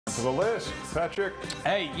to the list. Patrick.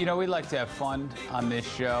 Hey, you know, we like to have fun on this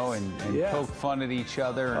show and poke fun at each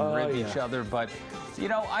other and rib each other, but you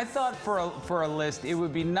know, I thought for a list, it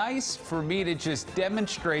would be nice for me to just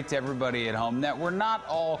demonstrate to everybody at home that we're not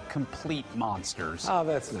all complete monsters. Oh,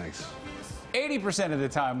 that's nice. 80% of the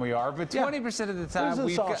time we are, but 20% of the time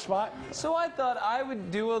we've got. Spot. So I thought I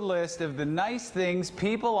would do a list of the nice things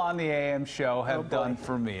people on the AM show have done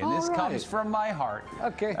for me, and this comes from my heart.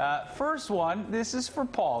 Okay. First one, this is for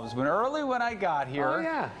Paul. It was early when I got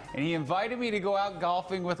here, and he invited me to go out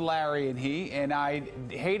golfing with Larry and I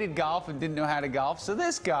hated golf and didn't know how to golf. So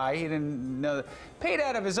this guy, he didn't know, paid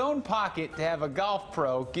out of his own pocket to have a golf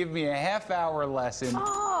pro give me a half-hour lesson, so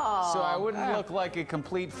I wouldn't look like a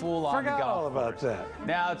complete fool on the golf. About that.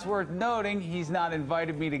 Now, it's worth noting he's not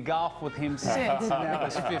invited me to golf with him since, and that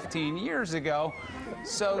was 15 years ago.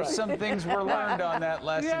 So some things were learned on that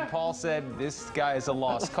lesson. Paul said this guy is a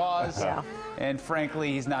lost cause, and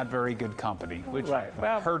frankly, he's not very good company, which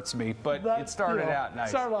hurts me, but it started out nice.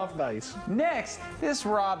 Started off nice. Next, this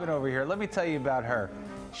Robin over here, let me tell you about her.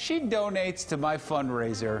 She donates to my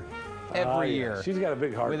fundraiser every year. She's got a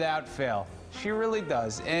big heart. Without fail. She really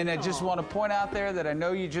does. And I just want to point out there that I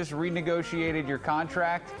know you just renegotiated your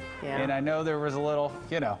contract, and I know there was a little,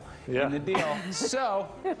 you know, in the deal. So,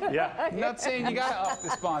 I'm not saying you got to up the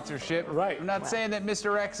sponsorship. I'm not saying that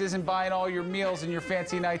Mr. X isn't buying all your meals and your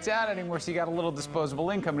fancy nights out anymore, so you got a little disposable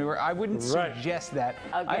income anywhere. I wouldn't suggest that.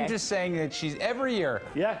 I'm just saying that she's every year,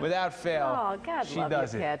 without fail, she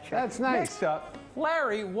does it. Patrick. That's nice. Next up,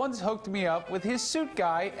 Larry once hooked me up with his suit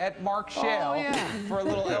guy at Mark Shale for a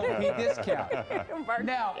little LP discount.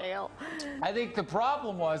 Now, I think the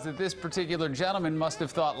problem was that this particular gentleman must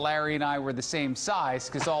have thought Larry and I were the same size,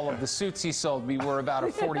 because all of the suits he sold me were about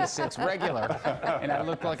a 46 regular, and I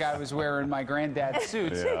looked like I was wearing my granddad's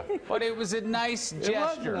suits. But it was a nice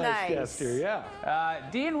gesture. It was a nice gesture,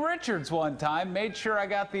 Dean Richards one time made sure I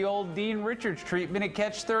got the old Dean Richards treatment at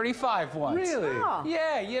Catch 35 once. Really?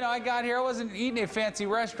 Yeah, you know, I got here, I wasn't eating at fancy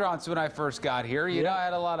restaurants when I first got here. You know, I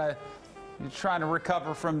had a lot of trying to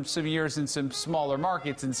recover from some years in some smaller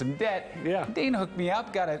markets and some debt. Dean hooked me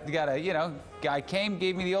up, got a you know, guy came,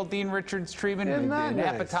 gave me the old Dean Richards treatment, an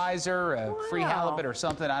appetizer, a free halibut or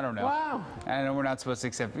something, I don't know. I know we're not supposed to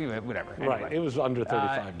accept, whatever. Anyway. It was under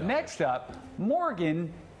 $35. Next up,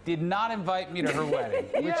 Morgan did not invite me to her wedding,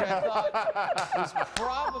 which I thought was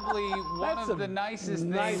probably one of the nicest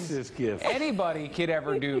things anybody could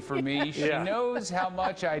ever do for me. She knows how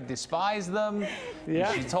much I despise them.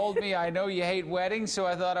 She told me, I know you hate weddings, so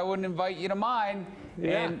I thought I wouldn't invite you to mine.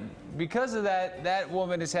 And because of that, that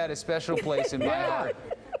woman has had a special place in my heart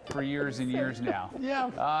for years and years now.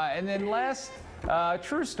 And then last,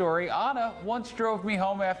 true story, Anna once drove me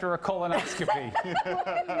home after a colonoscopy.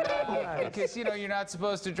 Because, you know, you're not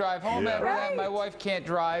supposed to drive home after that. My wife can't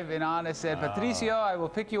drive, and Anna said, Patricio, I will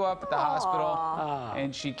pick you up at the hospital.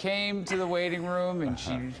 And she came to the waiting room,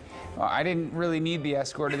 and I didn't really need the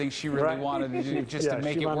escort. I think she really wanted to do just to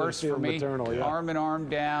make it worse for me. Arm in arm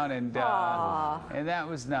down, and that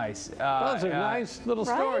was nice. Those are nice little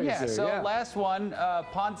stories there. So last one,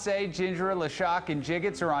 Ponce, Ginger, Lashak, and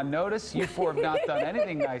Jiggets are on notice. You four have not done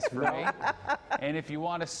anything nice for me. And if you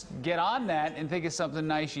want to get on that and think of something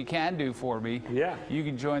nice you can do for me, you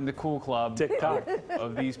can join the cool club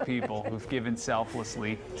of these people who've given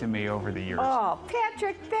selflessly to me over the years. Oh,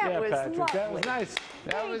 Patrick, that was lovely. That was nice.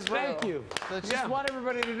 That was Thank you. So just want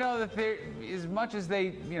everybody to know that as much as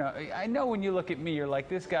they, you know, I know when you look at me, you're like,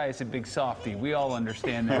 this guy is a big softie. We all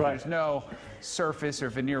understand that. There's no surface or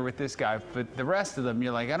veneer with this guy, but the rest of them,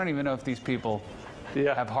 you're like, I don't even know if these people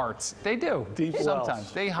have hearts. They do. Deep Sometimes.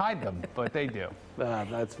 wells. They hide them, but they do.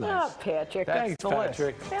 That's nice. Oh, Patrick. That's Thanks,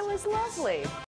 Patrick. That was lovely.